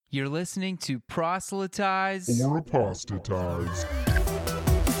You're listening to Proselytize or Apostatize.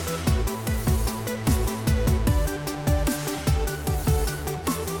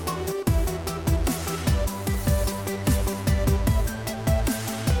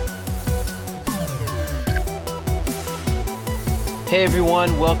 Hey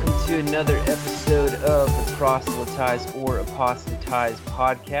everyone, welcome to another episode of the Proselytize or Apostatize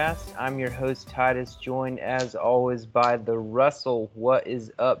podcast. I'm your host Titus, joined as always by the Russell. What is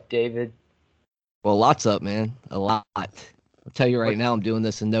up, David? Well, lots up, man. A lot. I'll tell you right now, I'm doing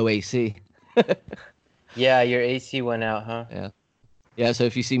this in no AC. Yeah, your AC went out, huh? Yeah, so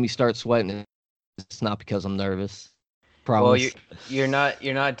if you see me start sweating, it's not because I'm nervous. Promise. Well, you're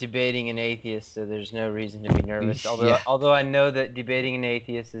not debating an atheist, so there's no reason to be nervous. Yeah. Although I know that debating an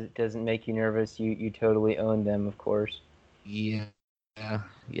atheist doesn't make you nervous. You totally own them, of course. Yeah,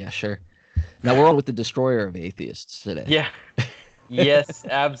 sure. Now we're on with the destroyer of atheists today. Yeah. Yes,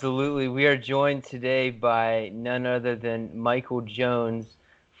 absolutely. We are joined today by none other than Michael Jones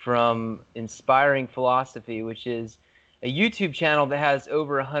from Inspiring Philosophy, which is a YouTube channel that has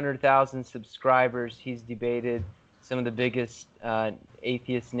over 100,000 subscribers. He's debated some of the biggest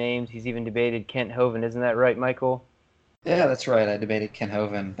atheist names. He's even debated Kent Hovind. Isn't that right, Michael? Yeah, that's right. I debated Kent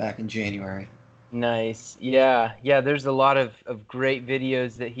Hovind back in January. Nice. Yeah. There's a lot of great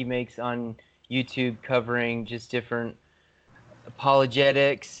videos that he makes on YouTube covering just different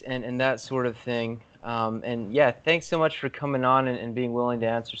apologetics and that sort of thing. And yeah, thanks so much for coming on and being willing to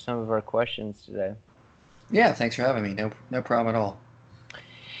answer some of our questions today. Yeah, thanks for having me. No problem at all.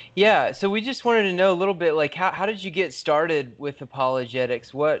 Yeah, so we just wanted to know a little bit, like, how did you get started with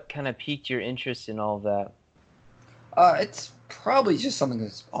apologetics? What kind of piqued your interest in all of that? It's probably just something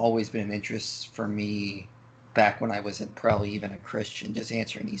that's always been an interest for me back when I wasn't probably even a Christian, just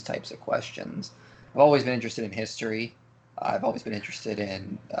answering these types of questions. I've always been interested in history. I've always been interested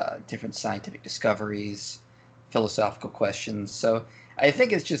in different scientific discoveries, philosophical questions. So I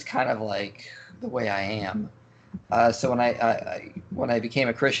think it's just kind of like the way I am. So when I became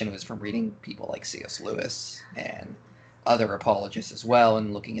a Christian, it was from reading people like C.S. Lewis and other apologists as well,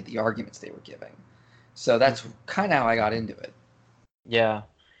 and looking at the arguments they were giving. So that's kind of how I got into it. Yeah,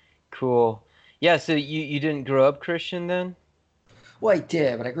 cool. Yeah, so you didn't grow up Christian then? Well, I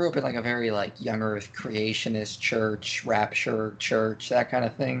did, but I grew up in like a very like young earth creationist church, rapture church, that kind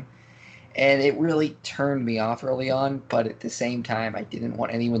of thing. And it really turned me off early on, but at the same time, I didn't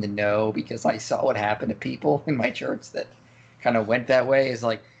want anyone to know because I saw what happened to people in my church that kind of went that way. Is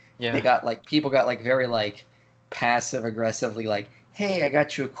like, Yeah. they got like, people got like very like passive aggressively like, hey, I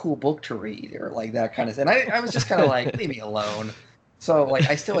got you a cool book to read, or like that kind of thing. I was just kind of like, leave me alone. So like,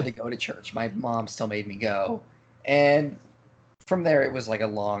 I still had to go to church. My mom still made me go. And from there, it was like a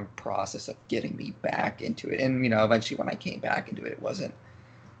long process of getting me back into it. And, eventually when I came back into it,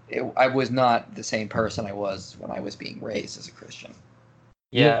 I was not the same person I was when I was being raised as a Christian.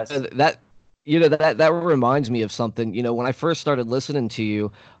 Yeah. That reminds me of something. When I first started listening to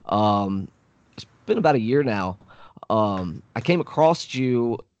you, it's been about a year now. I came across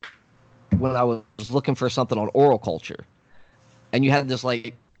you when I was looking for something on oral culture, and you had this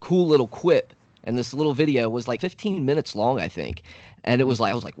like cool little quip, and this little video was like 15 minutes long, I think. And it was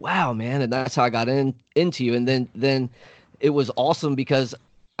like, I was like, wow, man. And that's how I got into you. And then it was awesome because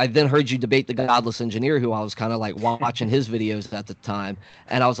I then heard you debate the Godless Engineer, who I was kind of like watching his videos at the time.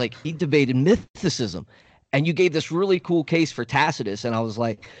 And I was like, he debated mythicism. And you gave this really cool case for Tacitus. And I was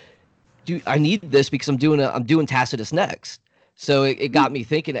like, dude, I need this because I'm doing Tacitus next. So it got me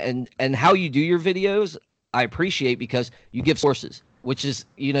thinking. And how you do your videos, I appreciate because you give sources, which is,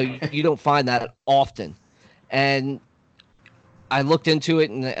 you don't find that often. And I looked into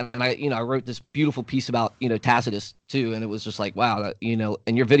it, and I wrote this beautiful piece about, Tacitus too. And it was just like, wow,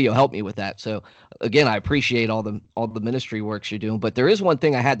 and your video helped me with that. So again, I appreciate all the ministry works you're doing. But there is one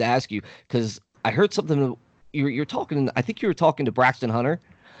thing I had to ask you, because I heard something you're talking. I think you were talking to Braxton Hunter,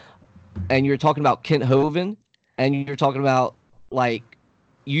 and you're talking about Kent Hovind, and you're talking about like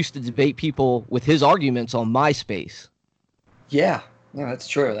you used to debate people with his arguments on MySpace. Yeah, that's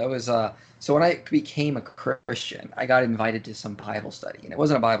true. That was so when I became a Christian, I got invited to some Bible study, and it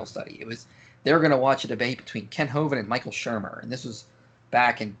wasn't a Bible study. It was they were going to watch a debate between Kent Hovind and Michael Shermer, and this was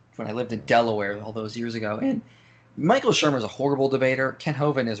back when I lived in Delaware all those years ago. And Michael Shermer is a horrible debater. Kent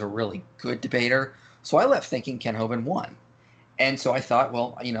Hovind is a really good debater. So I left thinking Kent Hovind won. And so I thought,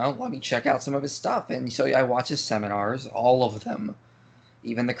 well, let me check out some of his stuff. And so I watched his seminars, all of them,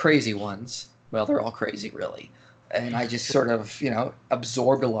 even the crazy ones. Well, they're all crazy, really. And I just sort of,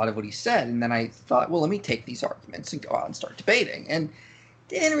 absorbed a lot of what he said. And then I thought, well, let me take these arguments and go out and start debating. And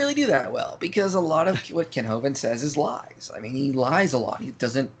didn't really do that well because a lot of what Ken Hovind says is lies. I mean, he lies a lot. He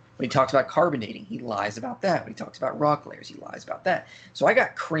doesn't. When he talks about carbon dating, he lies about that. When he talks about rock layers, he lies about that. So I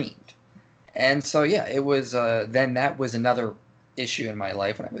got creamed. And so, yeah, it was then that was another issue in my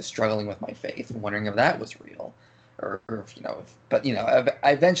life when I was struggling with my faith and wondering if that was real. Or but,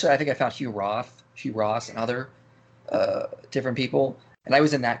 I eventually, I think I found Hugh Ross and other different people. And I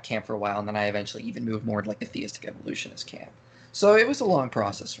was in that camp for a while. And then I eventually even moved more to like the theistic evolutionist camp. So it was a long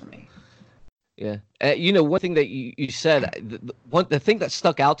process for me. Yeah. One thing that you said, the thing that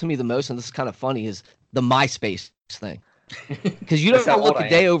stuck out to me the most, and this is kind of funny, is the MySpace thing. Because you don't look a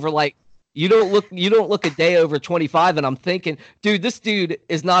day over like, you don't look a day over 25, and I'm thinking, dude, this dude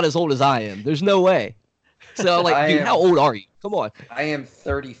is not as old as I am. There's no way. So like, how old are you? Come on. I am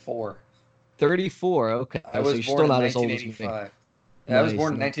 34. 34. Okay. I was so you're born still in not as old as me. 1985. Yeah, I was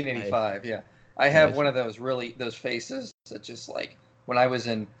born in 1985. Yeah. I have one of those those faces that just like when I was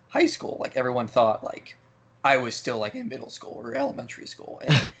in high school, like everyone thought like I was still like in middle school or elementary school.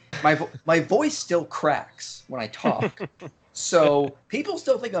 And my voice still cracks when I talk. So people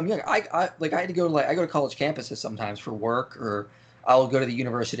still think I'm young. I had to go I go to college campuses sometimes for work, or I'll go to the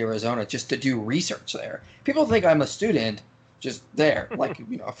University of Arizona just to do research there. People think I'm a student just there, like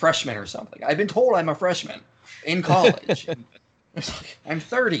a freshman or something. I've been told I'm a freshman in college. I'm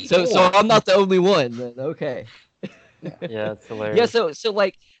 30. So I'm not the only one then. Okay. Yeah, it's hilarious. Yeah, so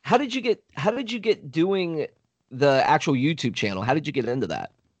like how did you get doing the actual YouTube channel? How did you get into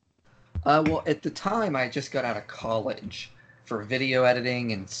that? Well, at the time I just got out of college for video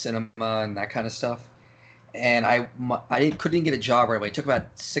editing and cinema and that kind of stuff. And I couldn't get a job right away. It took about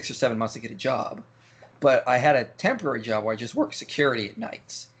 6 or 7 months to get a job. But I had a temporary job where I just worked security at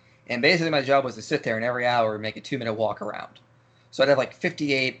nights. And basically my job was to sit there and every hour make a 2-minute walk around. So I'd have like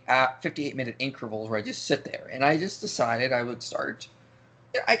 58-minute intervals where I just sit there. And I just decided I would start.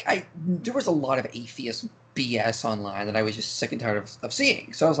 There was a lot of atheist BS online that I was just sick and tired of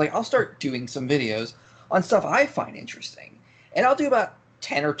seeing. So I was like, I'll start doing some videos on stuff I find interesting. And I'll do about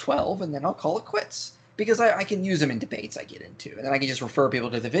 10 or 12 and then I'll call it quits. Because I can use them in debates I get into. And then I can just refer people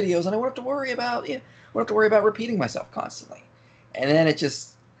to the videos and I won't have to worry about repeating myself constantly. And then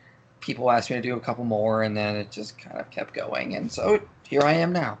people asked me to do a couple more, and then it just kind of kept going, and so here I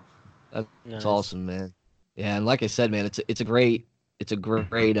am now. That's awesome, man. Yeah, and like I said, man, it's a great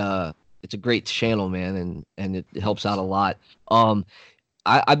channel, man, and it helps out a lot.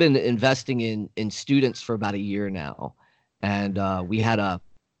 I've been investing in students for about a year now, and we had a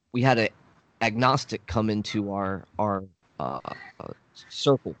agnostic come into our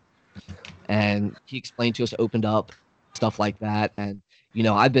circle, and he explained to us, opened up, stuff like that, and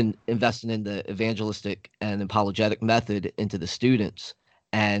I've been investing in the evangelistic and apologetic method into the students,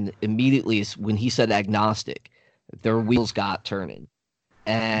 and immediately when he said agnostic, their wheels got turning,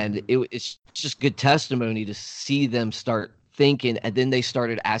 and it's just good testimony to see them start thinking, and then they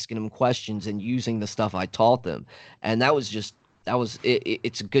started asking him questions and using the stuff I taught them, and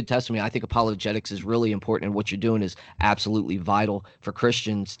it's a good testimony. I think apologetics is really important, and what you're doing is absolutely vital for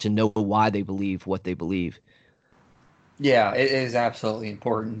Christians to know why they believe what they believe. Yeah, it is absolutely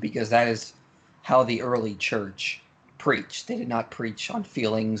important because that is how the early church preached. They did not preach on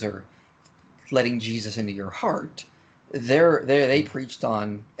feelings or letting Jesus into your heart. They preached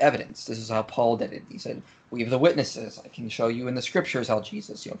on evidence. This is how Paul did it. He said, we have the witnesses. I can show you in the scriptures how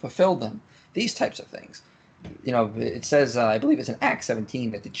Jesus fulfilled them. These types of things. It says, I believe it's in Acts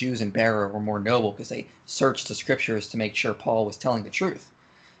 17, that the Jews in Berea were more noble because they searched the scriptures to make sure Paul was telling the truth.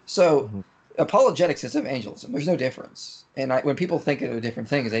 So apologetics is evangelism. There's no difference. And when people think of different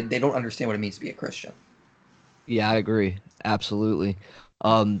things, they don't understand what it means to be a Christian. Yeah, I agree. Absolutely.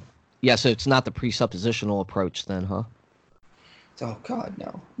 Yeah, so it's not the presuppositional approach then, huh? Oh, God,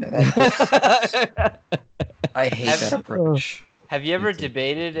 no. I hate that approach. Have you ever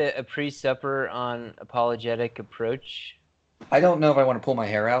debated a pre-supper on apologetic approach? I don't know if I want to pull my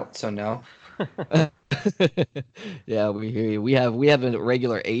hair out, so no. Yeah, we hear you. We have a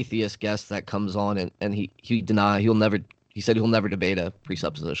regular atheist guest that comes on, and he said he'll never debate a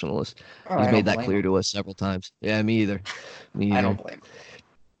presuppositionalist. He's made that clear to us several times. Yeah, me either. I don't blame him.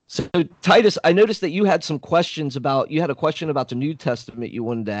 So Titus, I noticed that you had a question about the New Testament you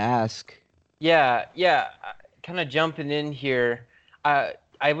wanted to ask. Yeah. Kind of jumping in here.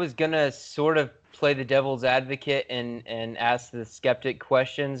 I was gonna sort of play the devil's advocate and ask the skeptic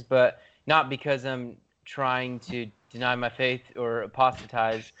questions, but not because I'm trying to deny my faith or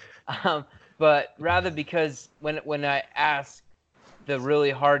apostatize, but rather because when I ask the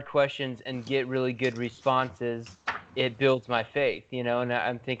really hard questions and get really good responses, it builds my faith, and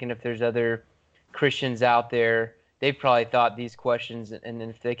I'm thinking if there's other Christians out there they probably thought these questions, and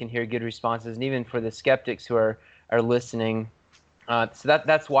if they can hear good responses, and even for the skeptics who are listening. So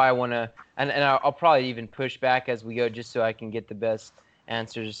that's why I want to, and I'll probably even push back as we go, just so I can get the best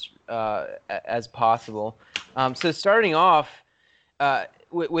answers as possible. So starting off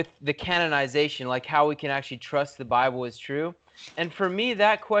with the canonization, like how we can actually trust the Bible is true. And for me,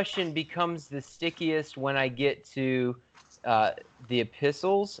 that question becomes the stickiest when I get to the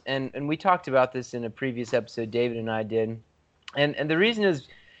epistles. And we talked about this in a previous episode, David and I did. And the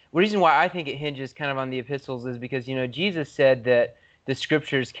reason why I think it hinges kind of on the epistles is because, Jesus said that the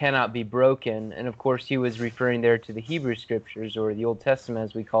scriptures cannot be broken. And of course, he was referring there to the Hebrew scriptures, or the Old Testament,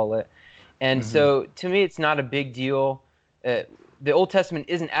 as we call it. And so to me, it's not a big deal. The Old Testament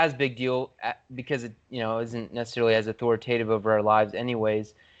isn't as big deal because it, isn't necessarily as authoritative over our lives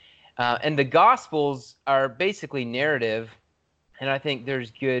anyways. And the Gospels are basically narrative. And I think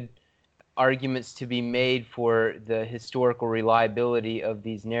there's good arguments to be made for the historical reliability of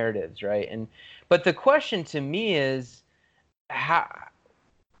these narratives, right? But the question to me is,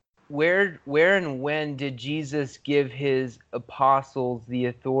 where and when did Jesus give his apostles the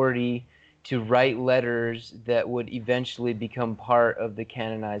authority to write letters that would eventually become part of the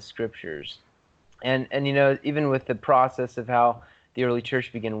canonized scriptures? And even with the process of how the early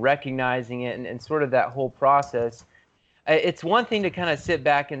church began recognizing it and sort of that whole process, it's one thing to kind of sit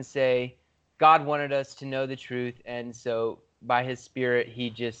back and say, God wanted us to know the truth, and so by his Spirit, he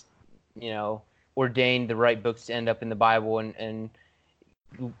just, ordained the right books to end up in the Bible and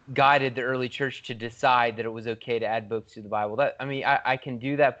guided the early church to decide that it was okay to add books to the Bible. I can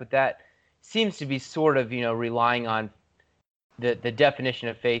do that, but that seems to be sort of, relying on the definition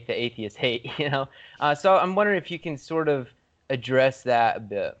of faith that atheists hate, So I'm wondering if you can sort of address that a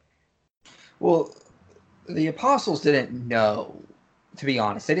bit. Well, the apostles didn't know, to be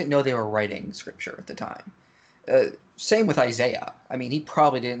honest. They didn't know they were writing scripture at the time. Same with Isaiah. He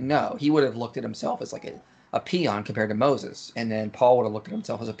probably didn't know. He would have looked at himself as like a peon compared to Moses. And then Paul would have looked at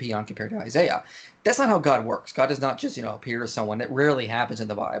himself as a peon compared to Isaiah. That's not how God works. God does not just, appear to someone. That rarely happens in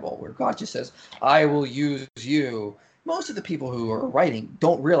the Bible, where God just says, I will use you. Most of the people who are writing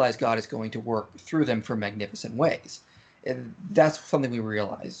don't realize God is going to work through them for magnificent ways. And that's something we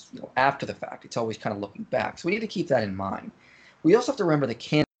realize after the fact. It's always kind of looking back. So we need to keep that in mind. We also have to remember the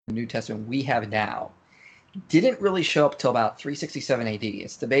canon of the New Testament we have now didn't really show up till about 367 AD.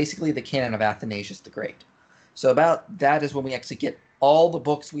 It's basically the canon of Athanasius the Great. So about that is when we actually get all the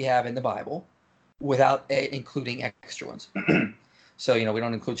books we have in the Bible without including extra ones. So, we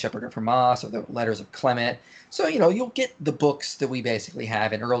don't include Shepherd of Hermas or the letters of Clement. So, you'll get the books that we basically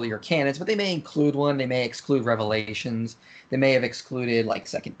have in earlier canons, but they may include one. They may exclude Revelations. They may have excluded, like,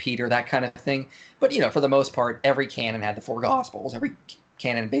 2 Peter, that kind of thing. But, for the most part, every canon had the 4 Gospels. Every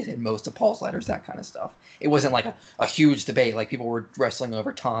canon basically had most of Paul's letters, that kind of stuff. It wasn't like a huge debate, like people were wrestling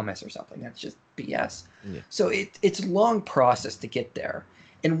over Thomas or something. That's just BS. Yeah. So it's a long process to get there.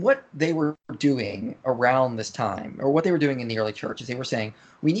 And what they were doing around this time, or what they were doing in the early church, is they were saying,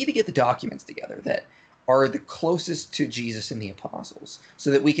 we need to get the documents together that are the closest to Jesus and the apostles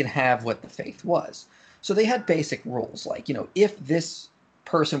so that we can have what the faith was. So they had basic rules, like, if this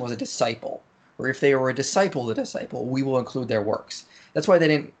person was a disciple, or if they were a disciple of the disciple, we will include their works. That's why they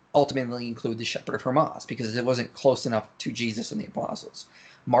didn't ultimately include the Shepherd of Hermas, because it wasn't close enough to Jesus and the apostles.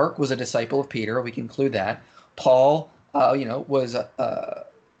 Mark was a disciple of Peter. We can include that. Paul, was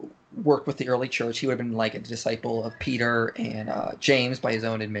worked with the early church. He would have been like a disciple of Peter and James by his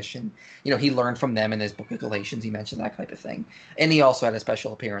own admission. He learned from them in his book of Galatians. He mentioned that type of thing. And he also had a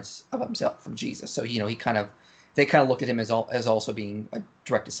special appearance of himself from Jesus. So, they kind of looked at him as also being a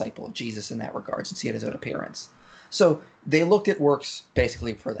direct disciple of Jesus in that regard, since he had his own appearance. So they looked at works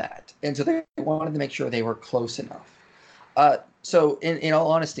basically for that. And so they wanted to make sure they were close enough. So in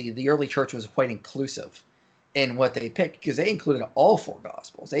all honesty, the early church was quite inclusive in what they picked, because they included all 4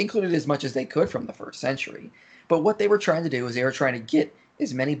 Gospels. They included as much as they could from the first century. But what they were trying to do is they were trying to get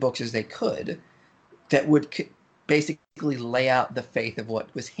as many books as they could that would basically lay out the faith of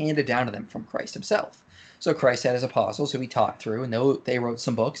what was handed down to them from Christ himself. So Christ had his apostles who he taught through, and they wrote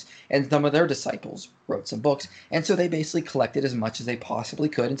some books, and some of their disciples wrote some books. And so they basically collected as much as they possibly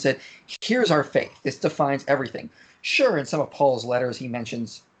could and said, here's our faith. This defines everything. Sure, in some of Paul's letters, he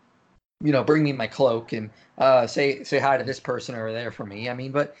mentions, bring me my cloak and say hi to this person over there for me.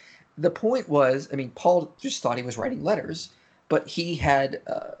 But the point was, Paul just thought he was writing letters, but he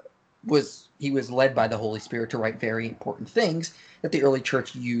was led by the Holy Spirit to write very important things that the early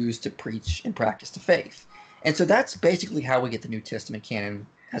church used to preach and practice the faith. And so that's basically how we get the New Testament canon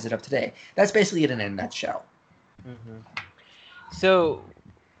as it of today. That's basically it in a nutshell. Mm-hmm. So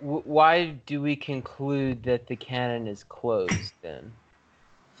why do we conclude that the canon is closed then?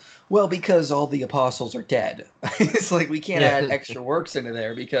 Well, because all the apostles are dead. It's like we can't add extra works into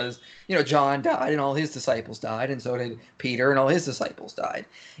there because, John died and all his disciples died, and so did Peter and all his disciples died.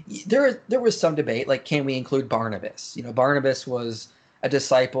 There was some debate, like, can we include Barnabas? Barnabas was a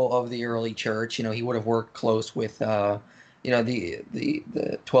disciple of the early church. He would have worked close with, the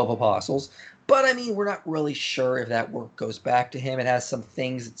 12 apostles. But, I mean, we're not really sure if that work goes back to him. It has some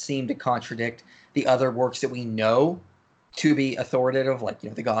things that seem to contradict the other works that we know to be authoritative, like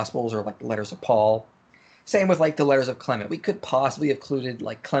the Gospels or like the letters of Paul. Same with like the letters of Clement. We could possibly have included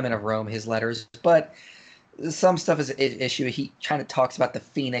like Clement of Rome, his letters, but some stuff is an issue. He kind of talks about the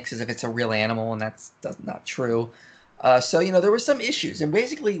phoenix as if it's a real animal, and that's not true. So there were some issues, and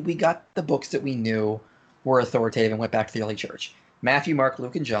basically we got the books that we knew were authoritative and went back to the early church: Matthew, Mark,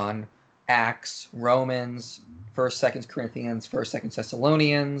 Luke, and John, Acts, Romans, 1st, 2nd Corinthians, 1st, 2nd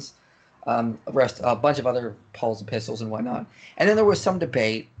Thessalonians. A bunch of other Paul's epistles and whatnot. And then there was some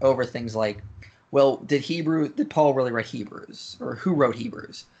debate over things like, well, did Paul really write Hebrews, or who wrote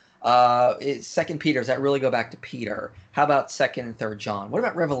Hebrews? Second Peter, does that really go back to Peter? How about 2nd and 3rd John? What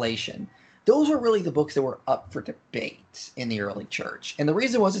about Revelation? Those were really the books that were up for debate in the early church. And the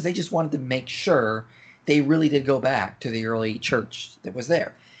reason was they just wanted to make sure they really did go back to the early church that was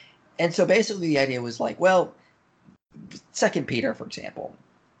there. And so basically the idea was like, well, 2nd Peter, for example,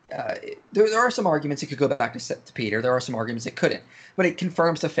 there are some arguments it could go back to Peter. There are some arguments it couldn't. But it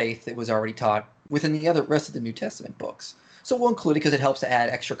confirms the faith that was already taught within the rest of the New Testament books. So we'll include it because it helps to add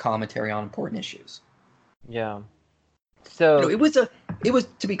extra commentary on important issues. Yeah. So it was,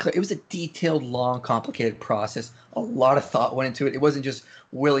 to be clear, it was a detailed, long, complicated process. A lot of thought went into it. It wasn't just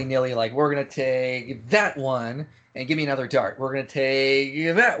willy-nilly like, we're going to take that one and give me another dart. We're going to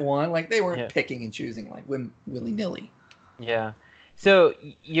take that one. Like, they weren't picking and choosing like willy-nilly. Yeah. So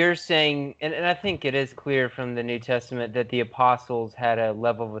you're saying, and I think it is clear from the New Testament that the apostles had a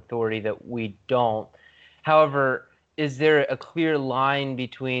level of authority that we don't. However, is there a clear line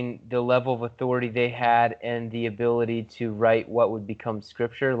between the level of authority they had and the ability to write what would become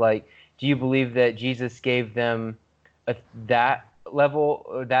Scripture? Like, do you believe that Jesus gave them that level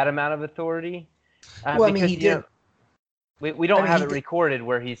or that amount of authority? Well, I mean, he did. We don't have it recorded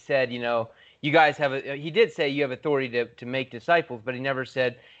where he said, you guys have he did say you have authority to make disciples, but he never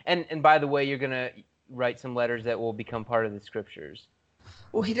said, and by the way, you're going to write some letters that will become part of the Scriptures.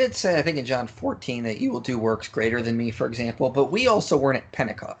 Well, he did say, I think in John 14, that you will do works greater than me, for example, but we also weren't at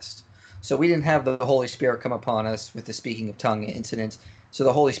Pentecost. So we didn't have the Holy Spirit come upon us with the speaking of tongue incidents. So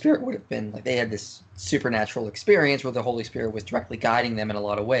the Holy Spirit would have been like, they had this supernatural experience where the Holy Spirit was directly guiding them in a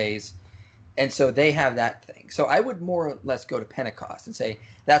lot of ways. And so they have that thing. So I would more or less go to Pentecost and say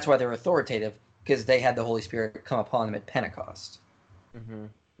that's why they're authoritative, because they had the Holy Spirit come upon them at Pentecost. Mm-hmm.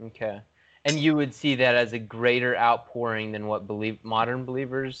 Okay. And you would see that as a greater outpouring than what modern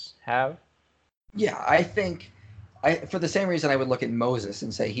believers have? Yeah, I think, for the same reason I would look at Moses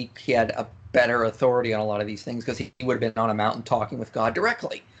and say he had a better authority on a lot of these things, because he would have been on a mountain talking with God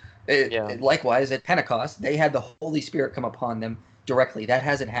directly. Likewise, at Pentecost, they had the Holy Spirit come upon them directly. That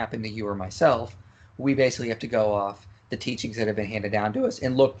hasn't happened to you or myself. We basically have to go off the teachings that have been handed down to us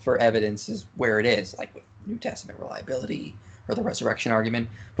and look for evidences where it is, like with New Testament reliability or the resurrection argument.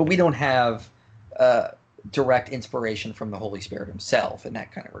 But we don't have direct inspiration from the Holy Spirit himself in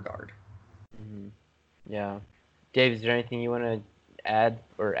that kind of regard. Mm-hmm. Yeah. Dave, is there anything you want to add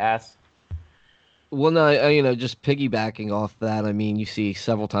or ask? Well, no, just piggybacking off that, I mean, you see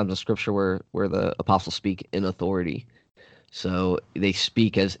several times in Scripture where the apostles speak in authority. So they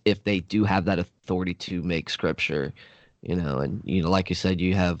speak as if they do have that authority to make Scripture, and, like you said,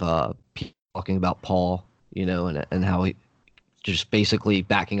 you have talking about Paul, and how he just basically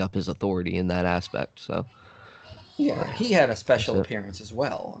backing up his authority in that aspect. So yeah, he had a special appearance as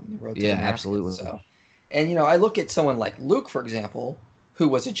well. Absolutely. So, and, I look at someone like Luke, for example, who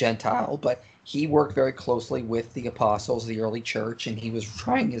was a Gentile, but he worked very closely with the apostles, the early church, and he was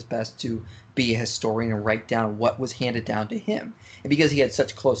trying his best to be a historian and write down what was handed down to him. And because he had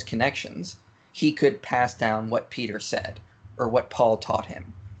such close connections, he could pass down what Peter said or what Paul taught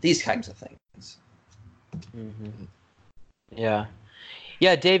him, these kinds of things. Mm-hmm. Yeah.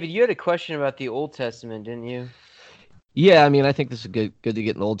 Yeah, David, you had a question about the Old Testament, didn't you? Yeah, I mean, I think this is good to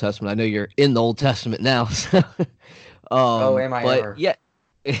get in the Old Testament. I know you're in the Old Testament now. So, am I ever? Yeah.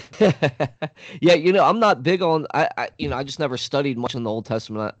 Yeah, I'm not big on I just never studied much in the Old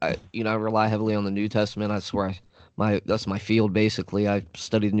Testament. I rely heavily on the New Testament. I swear that's my field basically. I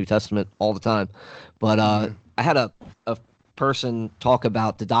study the New Testament all the time. But I had a person talk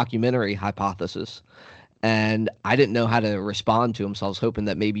about the documentary hypothesis. and I didn't know how to respond to him. So I was hoping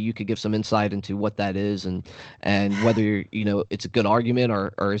that maybe you could give some insight into what that is, and whether it's a good argument,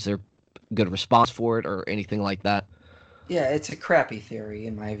 or is there a good response for it or anything like that. Yeah, it's a crappy theory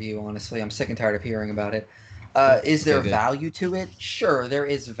in my view. Honestly, I'm sick and tired of hearing about it. Is there Okay, good. value to it? Sure, there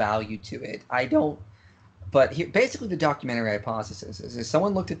is value to it. I don't. But here, basically, the documentary hypothesis is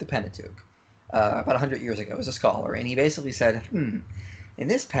someone looked at the Pentateuch about 100 years ago as a scholar, and he basically said, in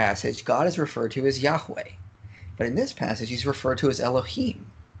this passage, God is referred to as Yahweh, but in this passage, he's referred to as Elohim.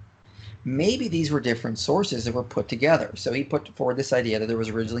 Maybe these were different sources that were put together. So he put forward this idea that there was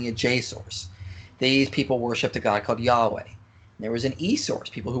originally a J source. These people worshipped a god called Yahweh. And there was an E source,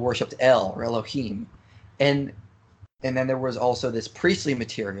 people who worshipped El or Elohim. And then there was also this priestly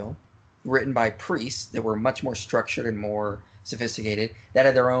material written by priests that were much more structured and more sophisticated, that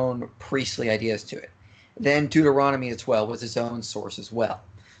had their own priestly ideas to it. Then Deuteronomy as well was its own source as well.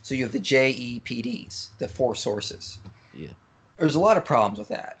 So you have the JEPDs, the four sources. Yeah. There's a lot of problems with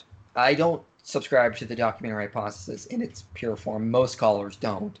that. I don't subscribe to the documentary hypothesis in its pure form. Most scholars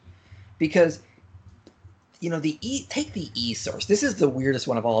don't. Because, take the E source. This is the weirdest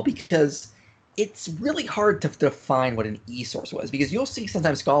one of all because it's really hard to define what an E source was, because you'll see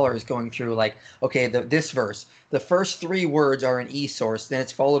sometimes scholars going through like, okay, this verse, the first three words are an E source, then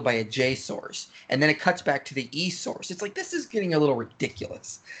it's followed by a J source, and then it cuts back to the E source. It's like, this is getting a little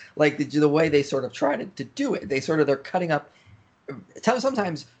ridiculous. Like the way they sort of try to do it, they're cutting up,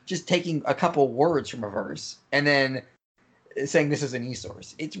 sometimes just taking a couple words from a verse and then saying this is an E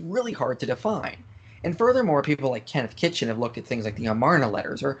source. It's really hard to define. And furthermore, people like Kenneth Kitchen have looked at things like the Amarna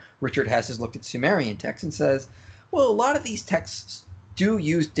letters, or Richard Hess has looked at Sumerian texts and says, well, a lot of these texts do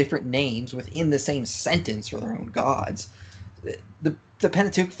use different names within the same sentence for their own gods. The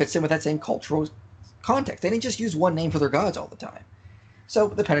Pentateuch fits in with that same cultural context. They didn't just use one name for their gods all the time. So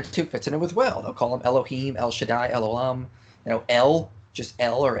the Pentateuch fits in it with well. They'll call him Elohim, El Shaddai, El Olam, El, just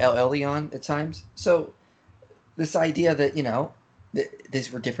El or El Elyon at times. So this idea that,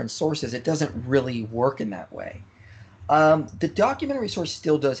 these were different sources, it doesn't really work in that way. The documentary source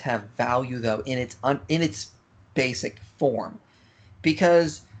still does have value, though, in its basic form,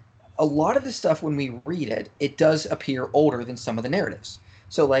 because a lot of the stuff, when we read it, it does appear older than some of the narratives.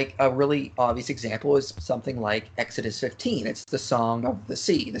 So, like, a really obvious example is something like Exodus 15. It's the Song of the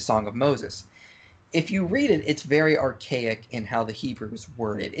Sea, the Song of Moses. If you read it, it's very archaic in how the Hebrew is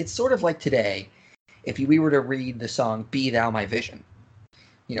worded. It's sort of like today, if we were to read the song Be Thou My Vision.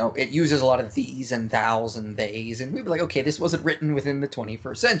 It uses a lot of these and thous and theys, and we'd be like, okay, this wasn't written within the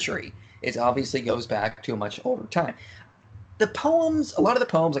 21st century. It obviously goes back to a much older time. A lot of the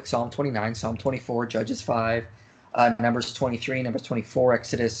poems, like Psalm 29, Psalm 24, Judges 5, Numbers 23, Numbers 24,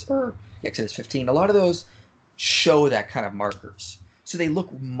 Exodus 15, a lot of those show that kind of markers. So they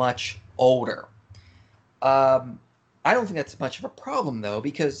look much older. I don't think that's much of a problem, though,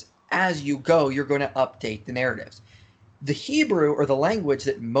 because as you go, you're going to update the narratives. The Hebrew, or the language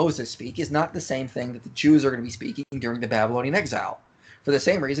that Moses speaks, is not the same thing that the Jews are going to be speaking during the Babylonian exile. For the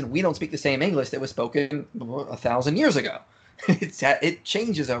same reason, we don't speak the same English that was spoken 1,000 years ago. It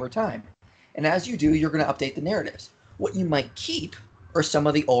changes over time. And as you do, you're going to update the narratives. What you might keep are some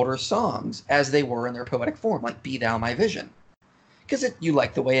of the older songs as they were in their poetic form, like Be Thou My Vision. Because you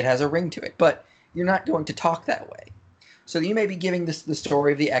like the way it has a ring to it, but you're not going to talk that way. So you may be giving the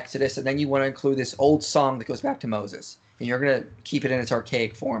story of the Exodus, and then you want to include this old song that goes back to Moses, and you're going to keep it in its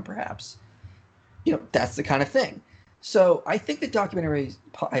archaic form, perhaps. That's the kind of thing. So I think the documentary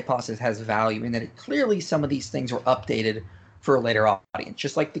hypothesis has value in that clearly some of these things were updated for a later audience,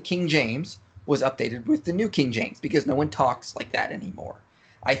 just like the King James was updated with the New King James, because no one talks like that anymore.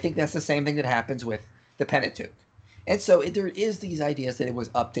 I think that's the same thing that happens with the Pentateuch. And so there is these ideas that it was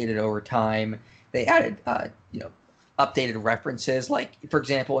updated over time. They added, updated references, like, for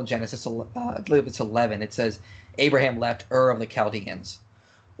example, in Genesis 11, it says Abraham left Ur of the Chaldeans.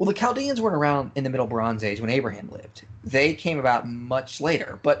 Well, the Chaldeans weren't around in the Middle Bronze Age when Abraham lived. They came about much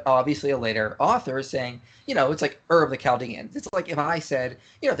later, but obviously a later author is saying, it's like Ur of the Chaldeans. It's like if I said,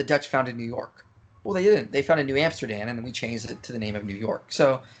 the Dutch founded New York. Well, they didn't. They founded New Amsterdam, and then we changed it to the name of New York.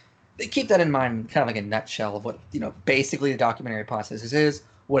 So they keep that in mind, kind of like a nutshell of what, basically the documentary process is,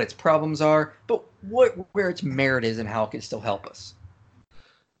 what its problems are, but where its merit is and how it can still help us.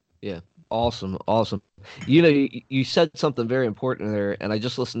 Yeah, awesome. You said something very important there, and I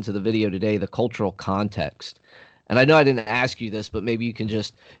just listened to the video today, the cultural context. And I know I didn't ask you this, but maybe you could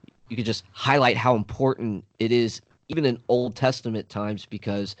just highlight how important it is, even in Old Testament times,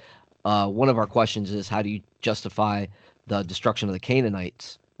 because one of our questions is, how do you justify the destruction of the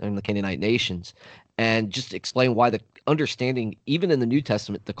Canaanites and the Canaanite nations? And just explain why understanding, even in the New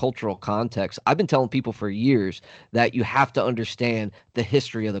Testament, the cultural context. I've been telling people for years that you have to understand the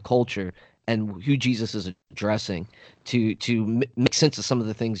history of the culture and who Jesus is addressing to make sense of some of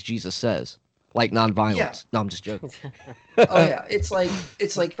the things Jesus says, like Yeah. nonviolence. No, I'm just joking. Oh yeah, it's like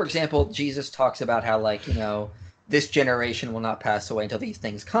for example, Jesus talks about how this generation will not pass away until these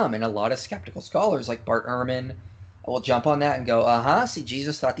things come, and a lot of skeptical scholars like Bart Ehrman will jump on that and go, see,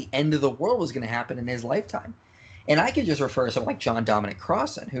 Jesus thought the end of the world was going to happen in his lifetime. And I could just refer to someone like John Dominic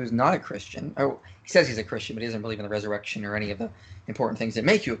Crossan, who's not a Christian, or he says he's a Christian, but he doesn't believe in the resurrection or any of the important things that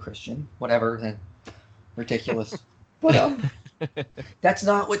make you a Christian. Whatever, ridiculous. But that's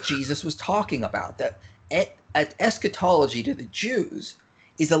not what Jesus was talking about. That eschatology to the Jews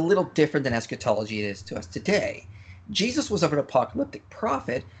is a little different than eschatology is to us today. Jesus was of an apocalyptic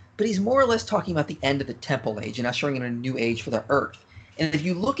prophet, but he's more or less talking about the end of the temple age and ushering in a new age for the earth. And if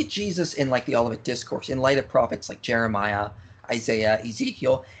you look at Jesus in like the Olivet Discourse, in light of prophets like Jeremiah, Isaiah,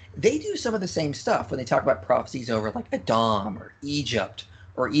 Ezekiel, they do some of the same stuff when they talk about prophecies over like Edom or Egypt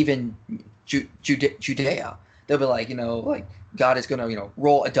or even Judea. They'll be like, like God is going to,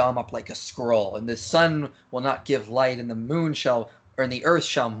 roll Edom up like a scroll, and the sun will not give light, and the moon and the earth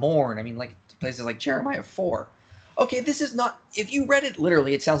shall mourn. I mean, like places like Jeremiah 4. Okay, this is not, if you read it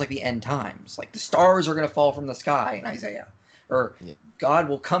literally, it sounds like the end times. Like the stars are going to fall from the sky in Isaiah. Or God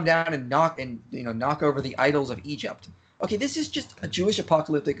will come down and knock over the idols of Egypt. Okay, this is just a Jewish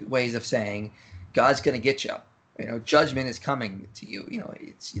apocalyptic ways of saying God's going to get you. Judgment is coming to you.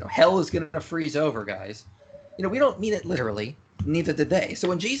 It's hell is going to freeze over, guys. We don't mean it literally. Neither did they. So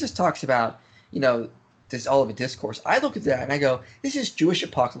when Jesus talks about this Olivet Discourse, I look at that and I go, this is Jewish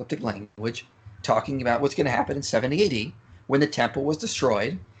apocalyptic language talking about what's going to happen in 70 AD when the temple was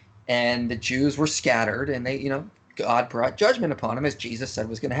destroyed and the Jews were scattered and they God brought judgment upon him, as Jesus said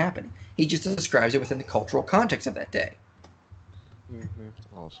was going to happen. He just describes it within the cultural context of that day. Mm-hmm.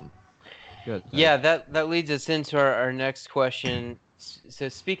 Awesome. Good. Yeah, that leads us into our next question. So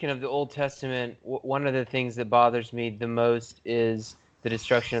speaking of the Old Testament, one of the things that bothers me the most is the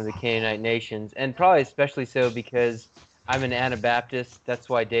destruction of the Canaanite nations, and probably especially so because I'm an Anabaptist. That's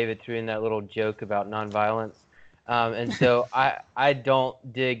why David threw in that little joke about nonviolence. And so I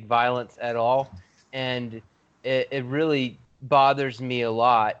don't dig violence at all, and it really bothers me a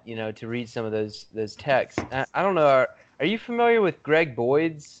lot, to read some of those texts. I don't know. Are you familiar with Greg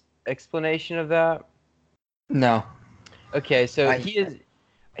Boyd's explanation of that? No. Okay, so he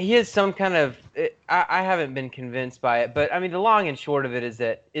is some kind of. I haven't been convinced by it, but I mean, the long and short of it is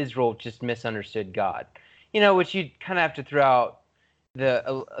that Israel just misunderstood God, which you kind of have to throw out the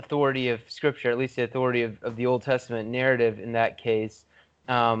authority of Scripture, at least the authority of the Old Testament narrative in that case.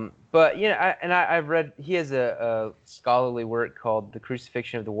 But I've read, he has a scholarly work called The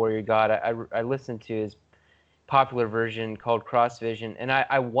Crucifixion of the Warrior God. I listened to his popular version called Cross Vision, and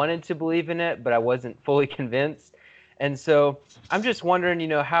I wanted to believe in it, but I wasn't fully convinced. And so I'm just wondering,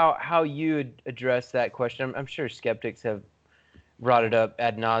 how you would address that question. I'm sure skeptics have brought it up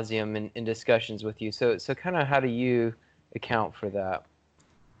ad nauseum in discussions with you. So kind of how do you account for that?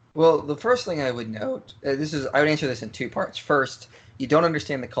 Well, the first thing I would note, I would answer this in two parts. First, you don't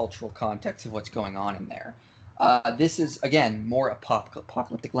understand the cultural context of what's going on in there. This is, again, more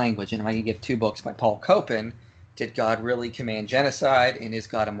apocalyptic language, and I can give two books by Paul Copan, Did God Really Command Genocide? And Is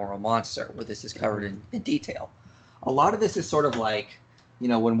God a Moral Monster? Where this is covered in detail. A lot of this is sort of like,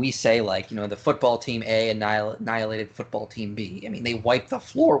 when we say the football team A annihilated football team B. I mean, they wiped the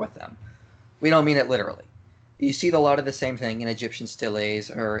floor with them. We don't mean it literally. You see a lot of the same thing in Egyptian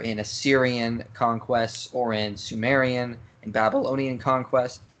steles or in Assyrian conquests or in Sumerian and Babylonian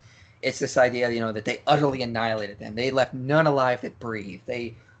conquest. It's this idea, that they utterly annihilated them. They left none alive that breathed.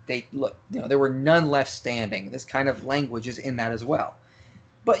 There were none left standing. This kind of language is in that as well.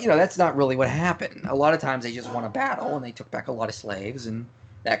 But, that's not really what happened. A lot of times they just won a battle and they took back a lot of slaves and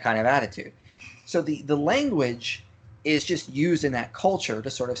that kind of attitude. So the language is just used in that culture to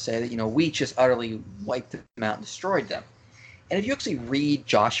sort of say that, we just utterly wiped them out and destroyed them. And if you actually read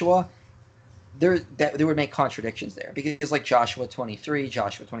Joshua, there would make contradictions there, because like Joshua 23,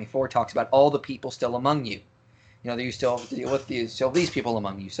 Joshua 24 talks about all the people still among you. You still deal with these people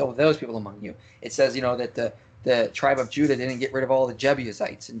among you, so those people among you. It says, that the tribe of Judah didn't get rid of all the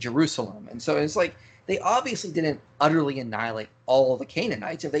Jebusites in Jerusalem. And so it's like they obviously didn't utterly annihilate all of the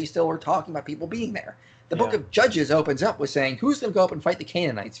Canaanites if they still were talking about people being there. The book of Judges opens up with saying, who's going to go up and fight the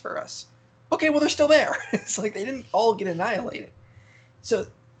Canaanites for us? Okay, well, they're still there. It's like they didn't all get annihilated. So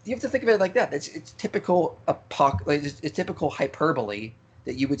you have to think of it like that. It's typical it's typical hyperbole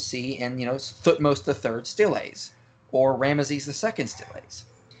that you would see in, Thutmose III steles or Ramesses II steles.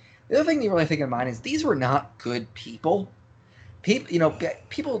 The other thing you really think in mind is these were not good people.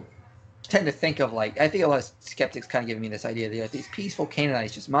 People tend to think of I think a lot of skeptics kind of giving me this idea that these peaceful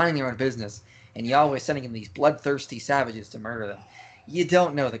Canaanites just minding their own business, and Yahweh sending in these bloodthirsty savages to murder them. You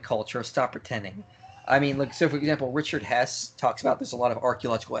don't know the culture. Stop pretending. I mean, look. So, for example, Richard Hess talks about there's a lot of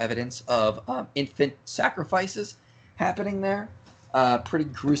archaeological evidence of infant sacrifices happening there. Pretty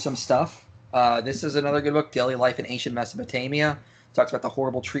gruesome stuff. This is another good book, Daily Life in Ancient Mesopotamia. Talks about the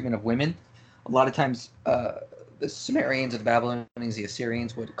horrible treatment of women. A lot of times, the Sumerians or the Babylonians, the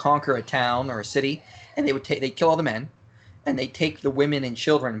Assyrians would conquer a town or a city, and they'd kill all the men, and they'd take the women and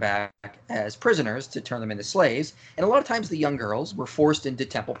children back as prisoners to turn them into slaves. And a lot of times, the young girls were forced into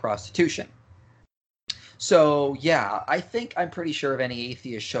temple prostitution. So, yeah, I'm pretty sure if any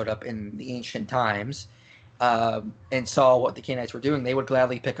atheist showed up in the ancient times and saw what the Canaanites were doing, they would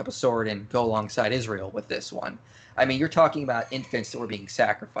gladly pick up a sword and go alongside Israel with this one. I mean, you're talking about infants that were being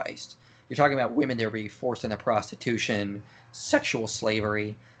sacrificed. You're talking about women that were being forced into prostitution, sexual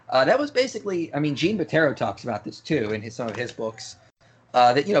slavery. That was basically, I mean, Gene Bottero talks about this too in some of his books.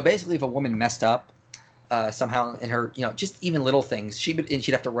 That basically, if a woman messed up somehow in her, just even little things, she'd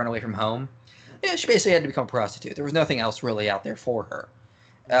have to run away from home. Yeah, she basically had to become a prostitute. There was nothing else really out there for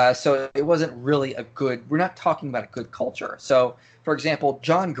her. So it wasn't really we're not talking about a good culture. So, for example,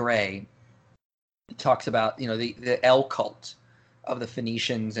 John Gray talks about, the El cult of the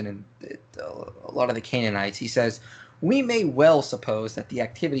Phoenicians and a lot of the Canaanites. He says, we may well suppose that the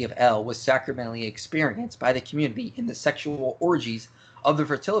activity of El was sacramentally experienced by the community in the sexual orgies of the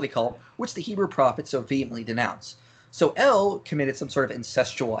fertility cult, which the Hebrew prophets so vehemently denounce. So El committed some sort of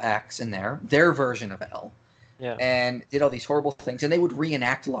incestual acts in their version of El, and did all these horrible things, and they would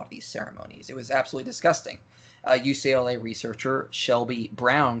reenact a lot of these ceremonies. It was absolutely disgusting. UCLA researcher Shelby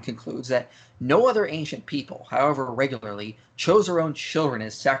Brown concludes that no other ancient people, however regularly, chose their own children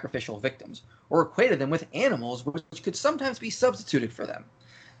as sacrificial victims, or equated them with animals which could sometimes be substituted for them.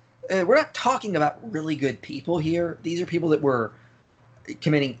 We're not talking about really good people here. These are people that were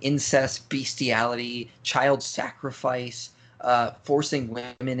committing incest, bestiality, child sacrifice, forcing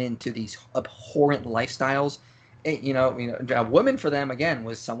women into these abhorrent lifestyles. A woman for them, again,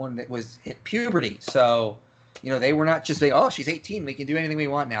 was someone that was hit puberty. So, they were not just saying, oh, she's 18, we can do anything we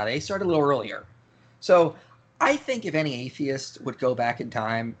want now. They started a little earlier. So I think if any atheist would go back in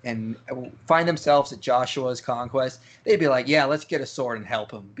time and find themselves at Joshua's conquest, they'd be like, yeah, let's get a sword and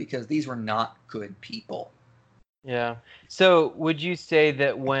help him, because these were not good people. Yeah. So would you say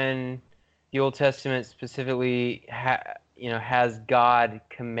that when the Old Testament specifically has God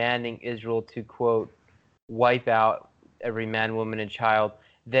commanding Israel to, quote, wipe out every man, woman, and child,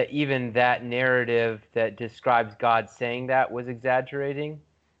 that even that narrative that describes God saying that was exaggerating?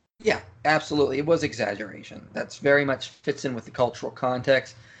 Yeah, absolutely. It was exaggeration. That's very much fits in with the cultural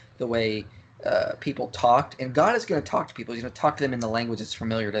context, the way people talked. And God is going to talk to people. He's going to talk to them in the language that's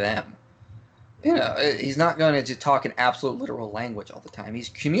familiar to them. He's not going to just talk in absolute literal language all the time. He's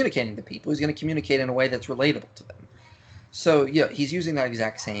communicating to people. He's going to communicate in a way that's relatable to them. So, he's using that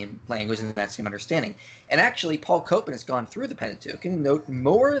exact same language and that same understanding. And actually, Paul Copeland has gone through the Pentateuch and note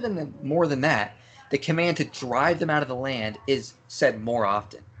more than that, the command to drive them out of the land is said more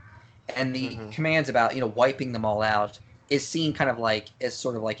often. And the commands about, wiping them all out is seen kind of as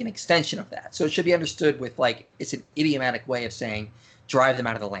sort of like an extension of that. So it should be understood with it's an idiomatic way of saying drive them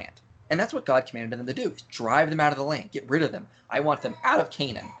out of the land. And that's what God commanded them to do, is drive them out of the land, get rid of them. I want them out of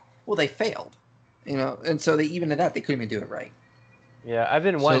Canaan. Well, they failed, and so even at that, they couldn't even do it right. Yeah, I've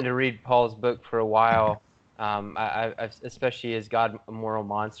been wanting to read Paul's book for a while. I've especially as God a Moral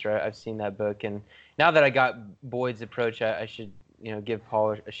Monster. I've seen that book, and now that I got Boyd's approach, I should give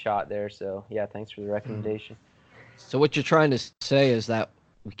Paul a shot there. So yeah, thanks for the recommendation. So what you're trying to say is that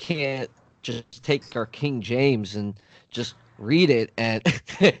we can't just take our King James and just read it, and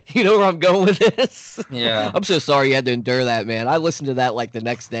you know where I'm going with this? Yeah. I'm so sorry you had to endure that, man. I listened to that the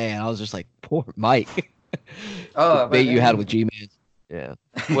next day, and I was just like, poor Mike. Oh, debate you had with G-Man. Yeah.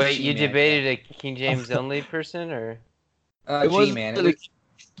 Wait, you debated a King James only person, or? G-Man. Go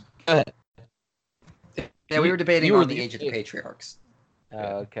ahead. Yeah, we were debating on the Age of the Patriarchs.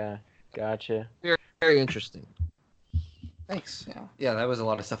 Oh, okay. Gotcha. Very, very interesting. Thanks. Yeah, that was a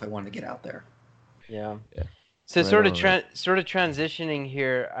lot of stuff I wanted to get out there. Yeah. So sort of transitioning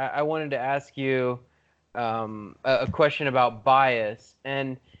here, I wanted to ask you a question about bias,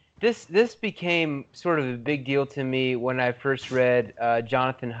 and this became sort of a big deal to me when I first read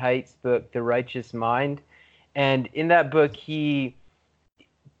Jonathan Haidt's book, The Righteous Mind, and in that book he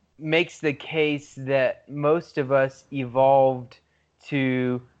makes the case that most of us evolved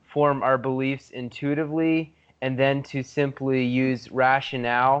to form our beliefs intuitively, and then to simply use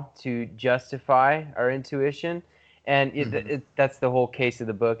rationale to justify our intuition. And that's the whole case of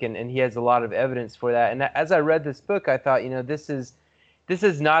the book, and he has a lot of evidence for that. And as I read this book, I thought, this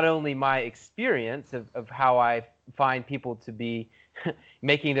is not only my experience of how I find people to be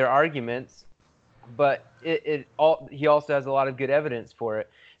making their arguments, but he also has a lot of good evidence for it.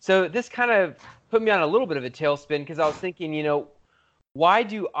 So this kind of put me on a little bit of a tailspin, because I was thinking, why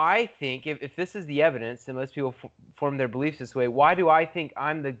do I think, if this is the evidence, and most people form their beliefs this way, why do I think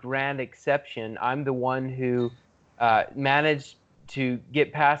I'm the grand exception? I'm the one who managed to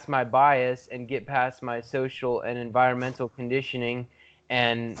get past my bias and get past my social and environmental conditioning,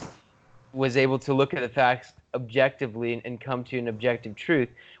 and was able to look at the facts objectively and come to an objective truth.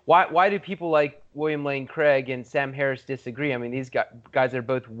 Why do people like William Lane Craig and Sam Harris disagree? I mean, these guys are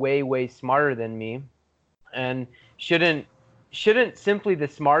both way, way smarter than me. And shouldn't simply the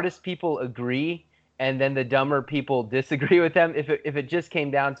smartest people agree, and then the dumber people disagree with them, if it just came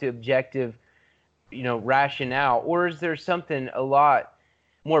down to objective, rationale? Or is there something a lot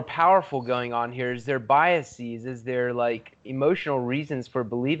more powerful going on here? Is there biases? Is there like emotional reasons for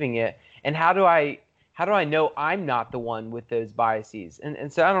believing it? And how do I know I'm not the one with those biases?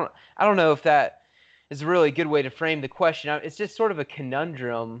 And so I don't know if that is a really good way to frame the question. It's just sort of a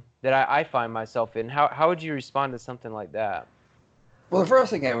conundrum that I find myself in. How would you respond to something like that? Well, the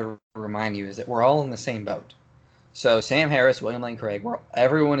first thing I would remind you is that we're all in the same boat. So Sam Harris, William Lane Craig,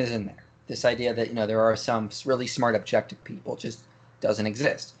 everyone is in there. This idea that there are some really smart objective people just doesn't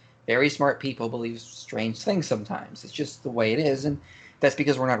exist. Very smart people believe strange things sometimes. It's just the way it is, and that's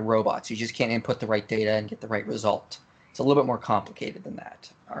because we're not robots. You just can't input the right data and get the right result. It's a little bit more complicated than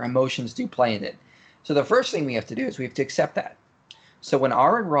that. Our emotions do play in it. So the first thing we have to do is we have to accept that. So when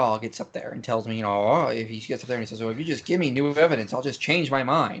Aaron Ra gets up there and tells me, if he gets up there and he says, if you just give me new evidence, I'll just change my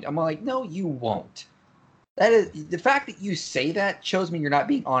mind. I'm like, no, you won't. That is, the fact that you say that shows me you're not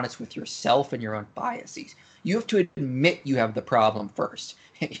being honest with yourself and your own biases. You have to admit you have the problem first.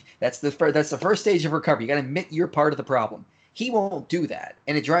 That's the first stage of recovery. You got to admit you're part of the problem. He won't do that,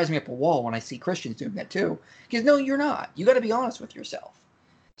 and it drives me up a wall when I see Christians doing that too. Because no, you're not. You got to be honest with yourself.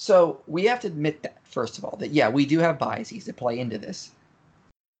 So we have to admit that, first of all, that yeah, we do have biases that play into this.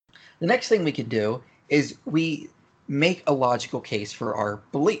 The next thing we can do is we make a logical case for our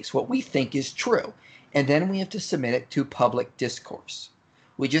beliefs, what we think is true, and then we have to submit it to public discourse.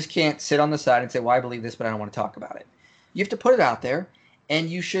 We just can't sit on the side and say, well, I believe this, but I don't want to talk about it. You have to put it out there, and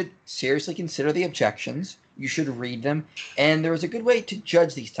you should seriously consider the objections. You should read them, and there's a good way to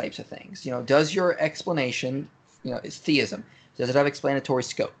judge these types of things. Does your explanation, is theism, does it have explanatory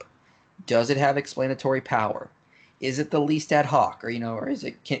scope? Does it have explanatory power? Is it the least ad hoc, or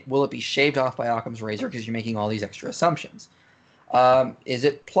will it be shaved off by Occam's razor because you're making all these extra assumptions? Is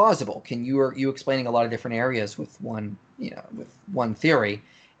it plausible? Are you explaining a lot of different areas with one theory,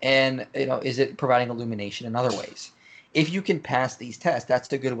 and is it providing illumination in other ways? If you can pass these tests,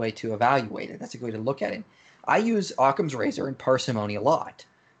 that's a good way to evaluate it. That's a good way to look at it. I use Occam's razor and parsimony a lot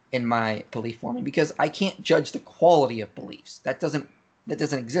in my belief forming because I can't judge the quality of beliefs. That doesn't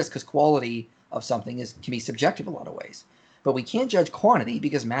exist because quality of something can be subjective in a lot of ways. But we can't judge quantity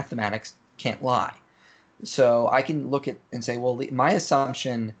because mathematics can't lie. So I can look at and say, well, my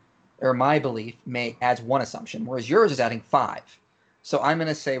assumption or my belief adds one assumption, whereas yours is adding 5. So I'm going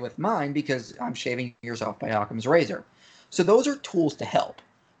to say with mine, because I'm shaving yours off by Occam's razor. So those are tools to help.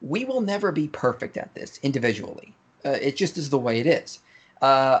 We will never be perfect at this individually. It just is the way it is.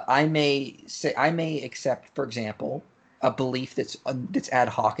 I may accept, for example, a belief that's ad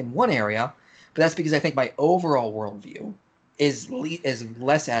hoc in one area, but that's because I think my overall worldview is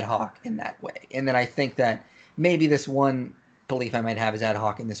less ad hoc in that way. And then I think that maybe this one belief I might have is ad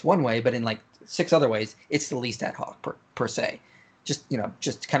hoc in this one way, but in like 6 other ways, it's the least ad hoc per se. Just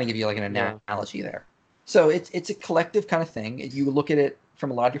to kind of give you like an analogy there. So it's a collective kind of thing. You look at it from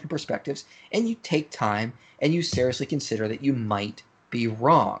a lot of different perspectives, and you take time and you seriously consider that you might be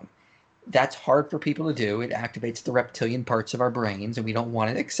wrong. That's hard for people to do. It activates the reptilian parts of our brains, and we don't want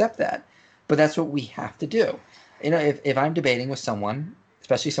to accept that. But that's what we have to do. If I'm debating with someone,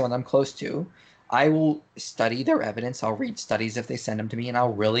 especially someone I'm close to, I will study their evidence. I'll read studies if they send them to me, and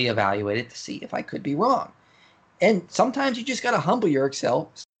I'll really evaluate it to see if I could be wrong. And sometimes you just got to humble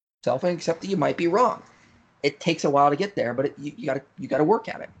yourself and accept that you might be wrong. It takes a while to get there, but you got to work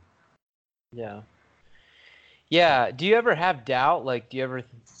at it. Yeah. Yeah. Do you ever have doubt? Like, do you ever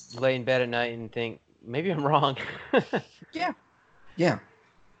lay in bed at night and think, maybe I'm wrong? Yeah.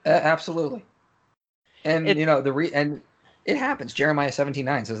 Absolutely. And and it happens. Jeremiah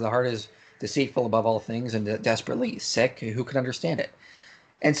 17:9 says the heart is deceitful above all things and desperately sick. Who can understand it?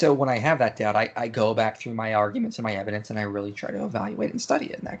 And so when I have that doubt, I go back through my arguments and my evidence, and I really try to evaluate and study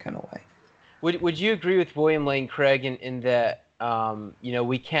it in that kind of way. Would you agree with William Lane Craig in that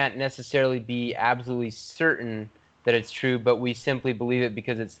we can't necessarily be absolutely certain that it's true, but we simply believe it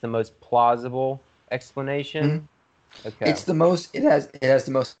because it's the most plausible explanation? Mm-hmm. Okay. It has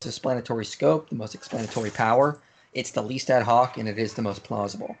the most explanatory scope, the most explanatory power. It's the least ad hoc, and it is the most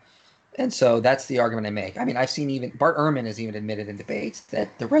plausible. And so that's the argument I make. I mean, I've seen even Bart Ehrman has even admitted in debates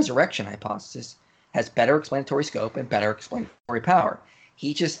that the resurrection hypothesis has better explanatory scope and better explanatory power.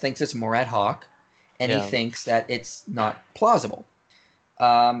 He just thinks it's more ad hoc, and he thinks that it's not plausible.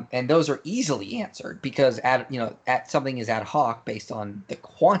 And those are easily answered because something is ad hoc based on the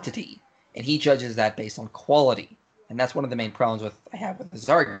quantity, and he judges that based on quality. And that's one of the main problems I have with his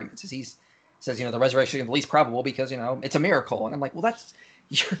arguments. Is he says the resurrection is the least probable because it's a miracle, and I'm like, well,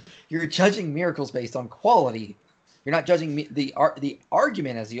 you're judging miracles based on quality. You're not judging the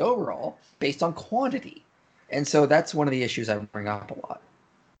argument as the overall based on quantity. And so that's one of the issues I bring up a lot.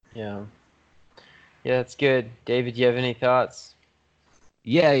 Yeah, that's good. David, do you have any thoughts?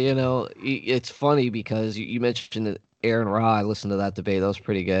 Yeah, it's funny because you mentioned that Aaron Ra. I listened to that debate. That was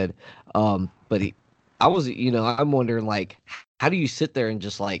pretty good. But I'm wondering, like, how do you sit there and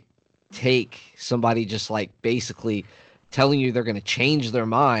just like take somebody just like basically telling you they're going to change their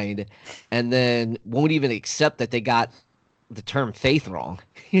mind and then won't even accept that they got the term faith wrong?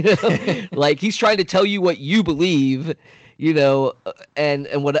 Like, he's trying to tell you what you believe,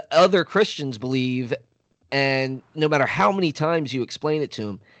 and what other Christians believe. And no matter how many times you explain it to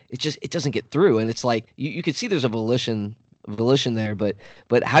him, it doesn't get through. And it's like, you can see there's a volition there, but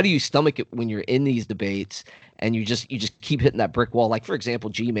how do you stomach it when you're in these debates and you just keep hitting that brick wall? Like, for example,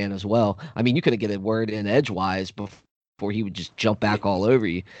 G-Man as well. I mean, you could get a word in edgewise before he would just jump back all over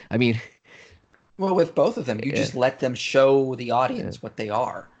you. I mean, well, with both of them, you just let them show the audience what they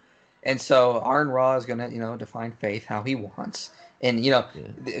are. And so Aaron Ra is going to, define faith how he wants. And,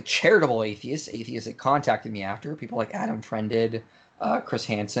 charitable atheists that contacted me after, people like Adam Friended, Chris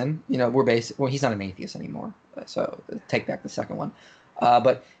Hansen, he's not an atheist anymore. So take back the second one.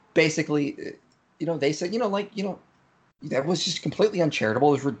 But basically, they said, that was just completely uncharitable.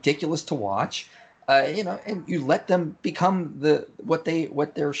 It was ridiculous to watch. And you let them become what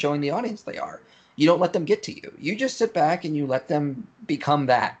they're showing the audience they are. You don't let them get to you. You just sit back and you let them become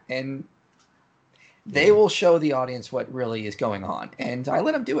that. And they will show the audience what really is going on. And I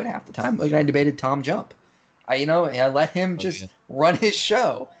let them do it half the time. Like I debated Tom Jump. I let him just run his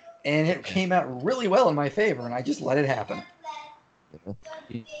show. And it came out really well in my favor. And I just let it happen.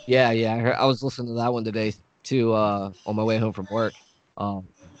 Yeah. I was listening to that one today, too, on my way home from work. I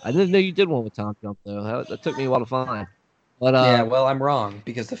didn't know you did one with Tom Jump, though. That took me a while to find. But, yeah, well, I'm wrong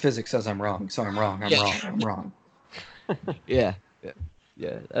because the physics says I'm wrong. So I'm wrong. I'm wrong. Yeah.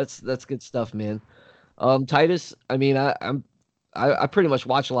 That's good stuff, man. Titus, I mean, I pretty much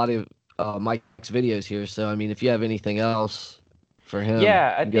watch a lot of Mike's videos here. So, I mean, if you have anything else for him,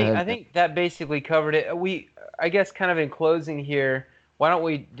 yeah, I think that basically covered it. I guess, kind of in closing here, why don't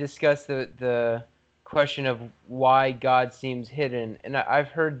we discuss the question of why God seems hidden? And I've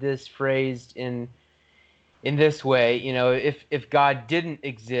heard this phrased in this way, if God didn't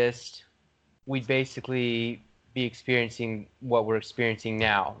exist, we'd basically be experiencing what we're experiencing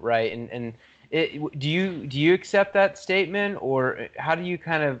now, right? And do you accept that statement, or how do you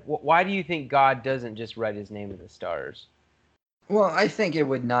why do you think God doesn't just write his name in the stars? Well, I think it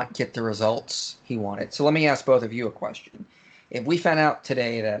would not get the results he wanted. So let me ask both of you a question. If we found out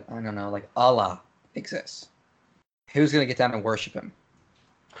today that, I don't know, like Allah exists, who's going to get down and worship him?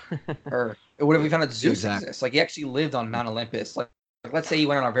 Or what if we found out Zeus exists? Like, he actually lived on Mount Olympus. Like, let's say he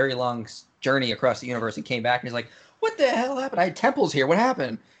went on a very long journey across the universe and came back and he's like, what the hell happened? I had temples here. What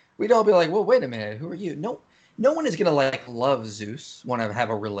happened? We'd all be like, well, wait a minute. Who are you? No one is going to love Zeus, want to have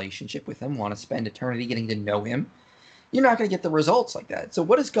a relationship with him, want to spend eternity getting to know him. You're not going to get the results like that. So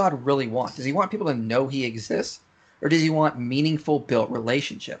what does God really want? Does he want people to know he exists? Or does he want meaningful built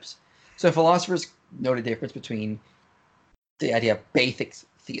relationships? So philosophers know the difference between the idea of basic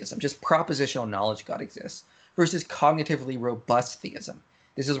theism, just propositional knowledge God exists, versus cognitively robust theism.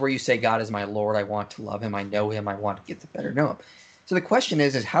 This is where you say, God is my Lord, I want to love him, I know him, I want to get to better know him. So the question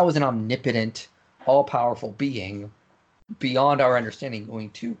is how is an omnipotent, all-powerful being beyond our understanding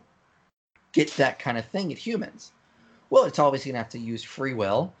going to get that kind of thing at humans? Well, it's obviously going to have to use free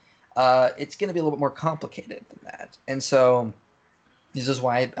will. It's going to be a little bit more complicated than that. And so this is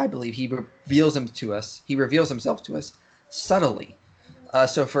why I believe he reveals himself to us subtly.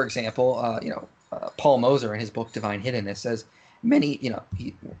 So, for example, Paul Moser in his book Divine Hiddenness says where'd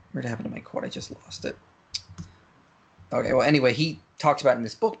it happen to my quote? I just lost it. Okay, well, anyway, he talks about in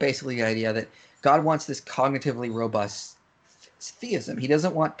this book basically the idea that God wants this cognitively robust theism. He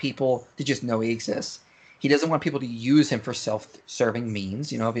doesn't want people to just know he exists. He doesn't want people to use him for self-serving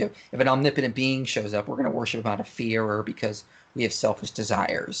means. If an omnipotent being shows up, we're going to worship him out of fear or because we have selfish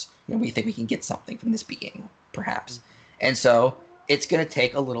desires. We think we can get something from this being, perhaps. And so it's going to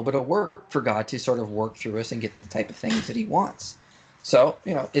take a little bit of work for God to sort of work through us and get the type of things that he wants. So,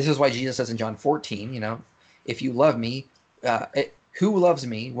 this is why Jesus says in John 14, if you love me, who loves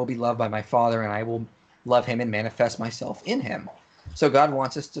me will be loved by my Father, and I will love him and manifest myself in him. So God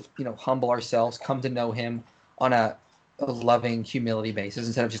wants us to, humble ourselves, come to know him on a loving humility basis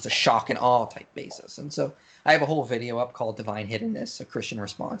instead of just a shock and awe type basis. And so I have a whole video up called Divine Hiddenness, a Christian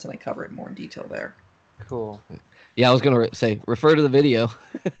Response, and I cover it more in detail there. Cool. Yeah, I was going to say, refer to the video.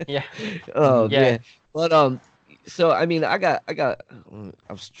 Yeah. Oh, yeah. Man. But, so, I mean, I'm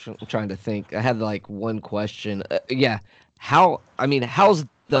trying to think. I had like one question. How's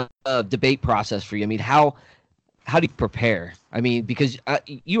the debate process for you? I mean, how do you prepare? I mean, because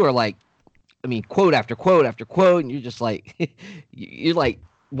you are like, quote after quote after quote, and you're just like, you're like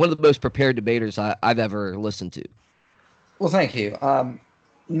one of the most prepared debaters I've ever listened to. Well, thank you.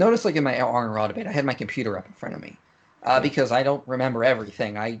 Notice like in my R and Raw debate, I had my computer up in front of me because I don't remember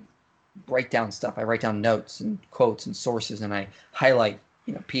everything. I write down stuff. I write down notes and quotes and sources, and I highlight,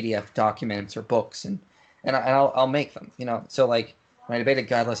 PDF documents or books, and I'll make them. So like when I debated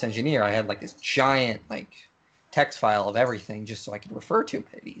Godless Engineer, I had like this giant like text file of everything just so I could refer to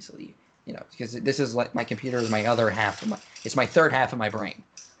it easily. Because this is like my computer is my other half of it's my third half of my brain.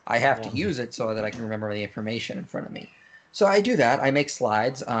 I have to use it so that I can remember the information in front of me. So I do that. I make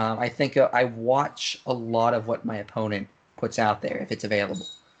slides. I think I watch a lot of what my opponent puts out there if it's available.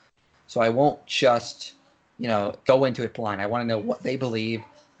 So I won't just, go into it blind. I want to know what they believe,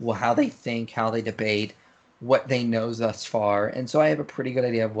 how they think, how they debate, what they know thus far. And so I have a pretty good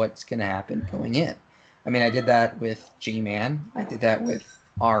idea of what's going to happen going in. I did that with G-Man. I did that with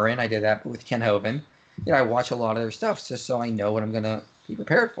Aaron. I did that with Ken Hovind. I watch a lot of their stuff just so I know what I'm going to be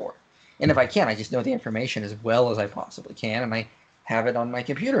prepared for. And if I can, I just know the information as well as I possibly can, and I have it on my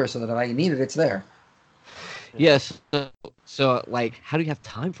computer so that if I need it, it's there. Yes. So, like, how do you have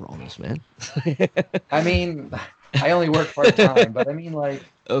time for all this, man? I only work part-time, but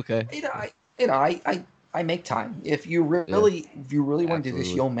okay. I make time. If you really want to do this,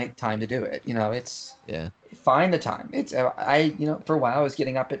 you'll make time to do it. It's find the time. It's for a while I was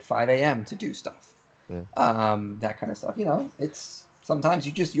getting up at 5 a.m. to do stuff. Yeah. That kind of stuff. It's sometimes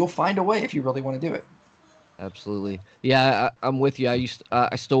you'll find a way if you really want to do it. Absolutely. Yeah, I'm with you.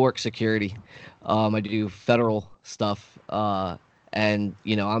 I still work security. I do federal stuff. And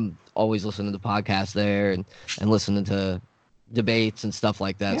I'm always listening to podcasts there and listening to debates and stuff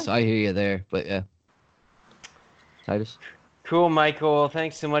like that. Yeah. So I hear you there. But yeah. Titus? Cool, Michael.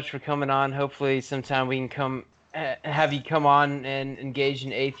 Thanks so much for coming on. Hopefully sometime we can have you come on and engage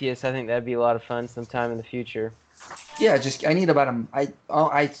in atheists. I think that'd be a lot of fun sometime in the future. Yeah, I need about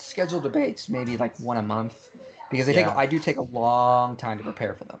I schedule debates maybe like one a month because I do take a long time to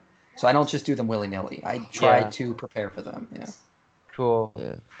prepare for them. So I don't just do them willy-nilly. I try to prepare for them. Yeah. Cool.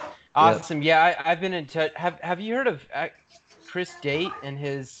 Yeah. Awesome. Yeah, I've been in touch. Have you heard of Chris Date and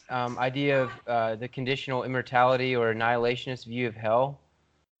his idea of the conditional immortality or annihilationist view of hell?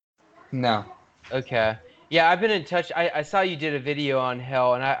 No. Okay. Yeah, I've been in touch. I saw you did a video on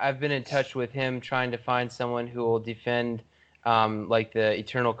hell, and I've been in touch with him trying to find someone who will defend like the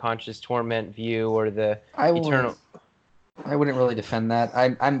eternal conscious torment view or the eternal... I wouldn't really defend that.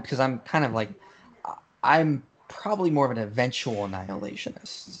 Because I'm kind of like, I'm probably more of an eventual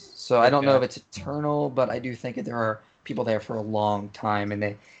annihilationist. So I don't know if it's eternal, but I do think that there are people there for a long time,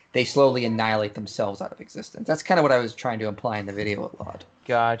 and they slowly annihilate themselves out of existence. That's kind of what I was trying to imply in the video a lot.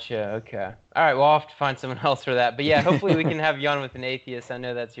 Gotcha. Okay. All right. Well, I'll have to find someone else for that. But yeah, hopefully we can have you on with an atheist. I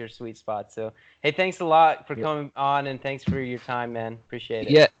know that's your sweet spot. So, hey, thanks a lot for coming on, and thanks for your time, man. Appreciate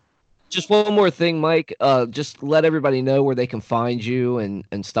it. Yeah. Just one more thing, Mike. Just let everybody know where they can find you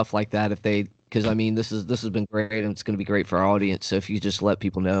and stuff like that. Because this has been great, and it's going to be great for our audience. So if you just let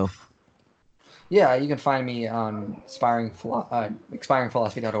people know. Yeah, you can find me on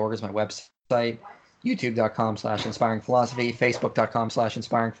expiringphilosophy.org is my website. YouTube.com/inspiringphilosophy,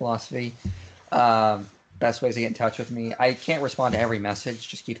 Facebook.com/inspiringphilosophy. Best ways to get in touch with me. I can't respond to every message.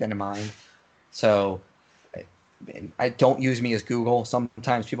 Just keep that in mind. So I don't use me as Google.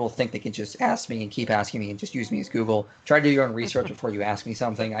 Sometimes people think they can just ask me and keep asking me and just use me as Google. Try to do your own research before you ask me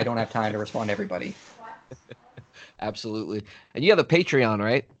something. I don't have time to respond to everybody. Absolutely. And you have a Patreon,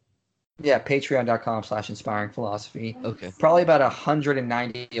 right? Yeah, patreon.com/inspiringphilosophy. Okay. Probably about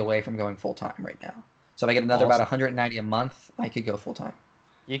 190 away from going full time right now. So if I get another about Awesome. 190 a month, I could go full time.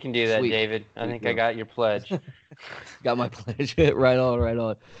 You can do that, Sweet. David. I Sweet, think bro. I got your pledge. Got my pledge. Right on, right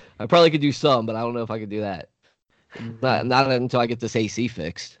on. I probably could do some, but I don't know if I could do that. Not until I get this AC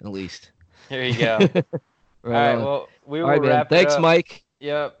fixed, at least. There you go. Right All right. on. Well, we All will right, man. wrap it Thanks, up. Mike.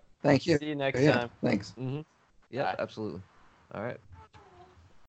 Yep. Thank you. See you next Yeah, time. thanks. Yep, Bye. absolutely. All right.